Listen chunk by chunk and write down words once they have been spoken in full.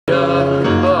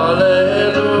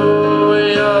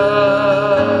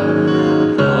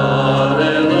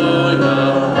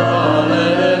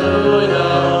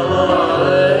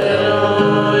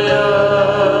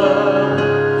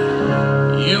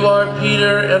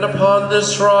And upon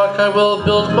this rock I will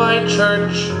build my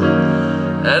church,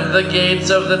 and the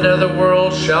gates of the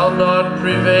netherworld shall not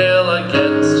prevail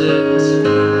against it.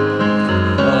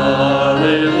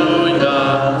 Alleluia,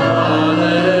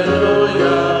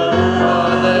 alleluia,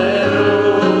 alleluia.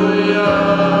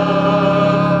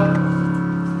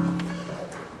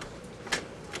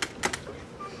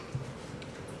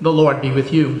 The Lord be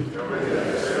with you.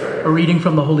 A reading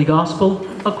from the Holy Gospel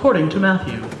according to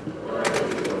Matthew.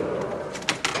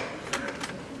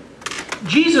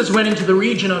 Jesus went into the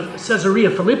region of Caesarea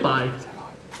Philippi,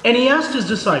 and he asked his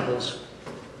disciples,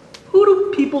 "Who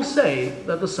do people say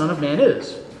that the Son of Man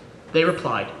is?" They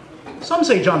replied, "Some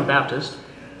say John the Baptist,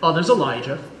 others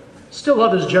Elijah, still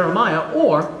others Jeremiah,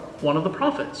 or one of the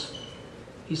prophets."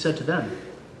 He said to them,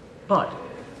 "But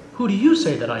who do you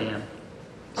say that I am?"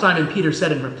 Simon Peter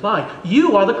said in reply,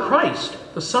 "You are the Christ,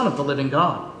 the Son of the living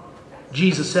God."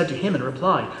 Jesus said to him in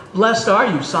reply, "Blessed are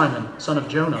you, Simon, son of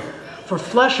Jonah, for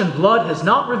flesh and blood has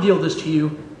not revealed this to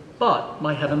you, but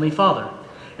my heavenly Father.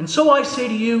 And so I say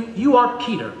to you, you are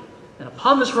Peter, and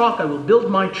upon this rock I will build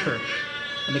my church,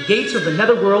 and the gates of the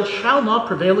netherworld shall not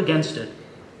prevail against it.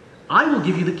 I will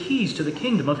give you the keys to the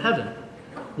kingdom of heaven.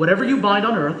 Whatever you bind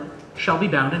on earth shall be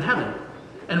bound in heaven,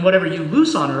 and whatever you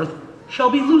loose on earth shall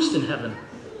be loosed in heaven."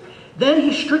 Then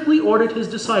he strictly ordered his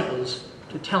disciples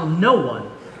to tell no one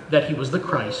that he was the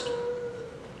Christ.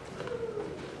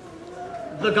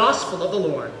 The Gospel of the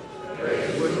Lord.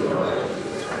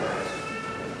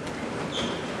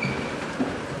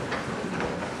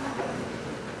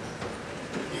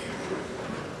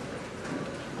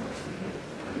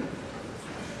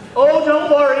 "Oh,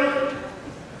 don't worry.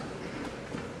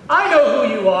 I know who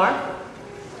you are,"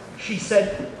 she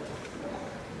said.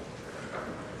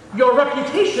 "Your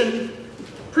reputation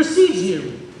precedes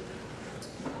you."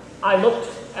 I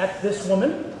looked at this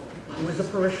woman, who is a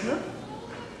parishioner,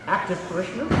 active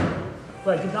parishioner, who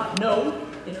I did not know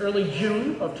in early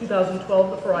June of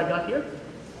 2012 before I got here.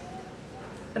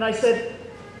 And I said,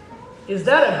 "Is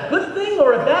that a good thing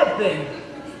or a bad thing?"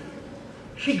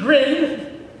 She grinned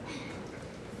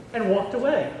and walked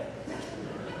away.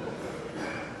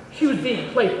 She was being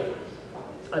playful.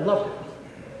 I loved it.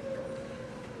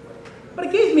 But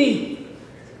it gave me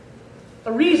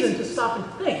a reason to stop and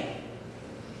think.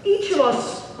 Each of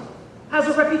us has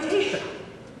a reputation,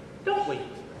 don't we?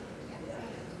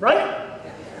 Right?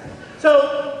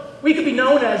 So we could be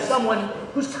known as someone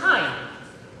who's kind,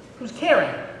 who's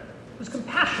caring, who's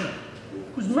compassionate,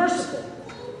 who's merciful,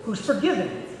 who's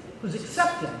forgiving, who's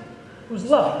accepting, who's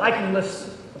loving. I can list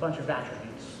a bunch of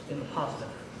attributes in the positive.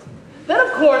 Then,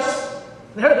 of course,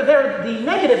 there are the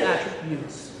negative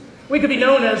attributes. We could be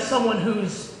known as someone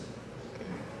who's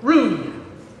rude,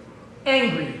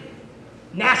 angry,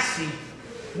 nasty,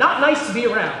 not nice to be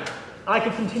around. I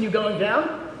could continue going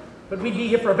down, but we'd be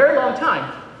here for a very long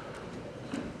time.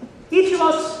 Each of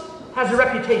us has a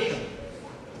reputation.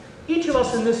 Each of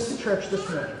us in this church this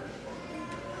morning.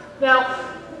 Now,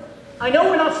 I know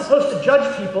we're not supposed to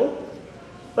judge people,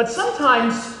 but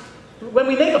sometimes when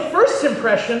we make a first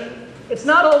impression, it's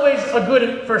not always a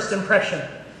good first impression.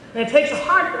 And it takes a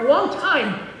long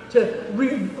time to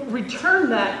return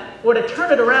that, or to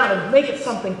turn it around and make it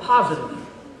something positive.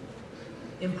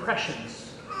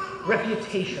 Impressions,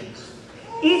 reputations.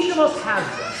 Each of us has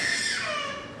them.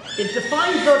 It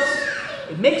defines us,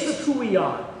 it makes us who we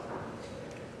are.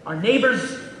 Our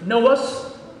neighbors know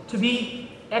us to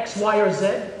be X, Y, or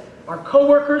Z. Our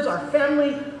coworkers, our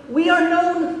family, we are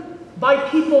known by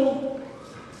people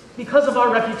because of our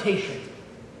reputation.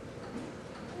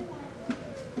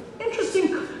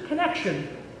 Interesting connection,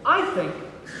 I think,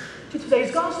 to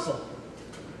today's gospel.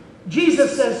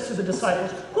 Jesus says to the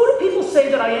disciples, "Who do people say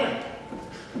that I am?"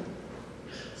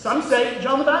 Some say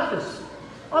John the Baptist,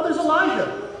 others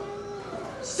Elijah,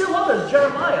 still others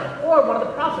Jeremiah, or one of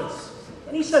the prophets.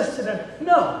 And he says to them,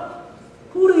 "No,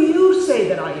 who do you say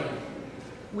that I am?"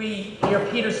 We hear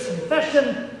Peter's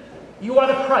confession, "You are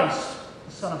the Christ,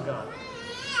 the Son of God."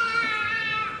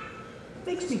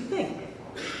 Makes me think.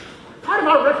 Part of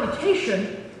our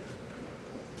reputation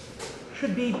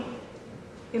should be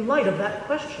in light of that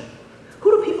question.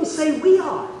 Who do people say we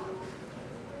are?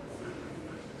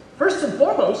 First and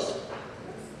foremost,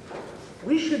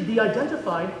 we should be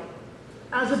identified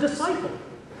as a disciple,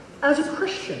 as a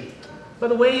Christian, by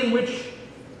the way in which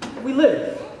we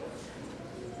live,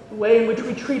 the way in which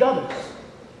we treat others,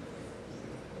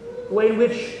 the way in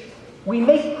which we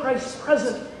make Christ's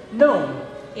presence known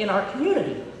in our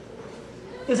community.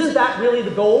 Isn't that really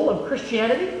the goal of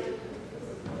Christianity?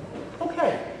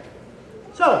 Okay.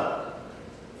 So,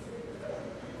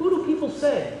 who do people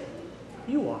say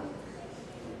you are?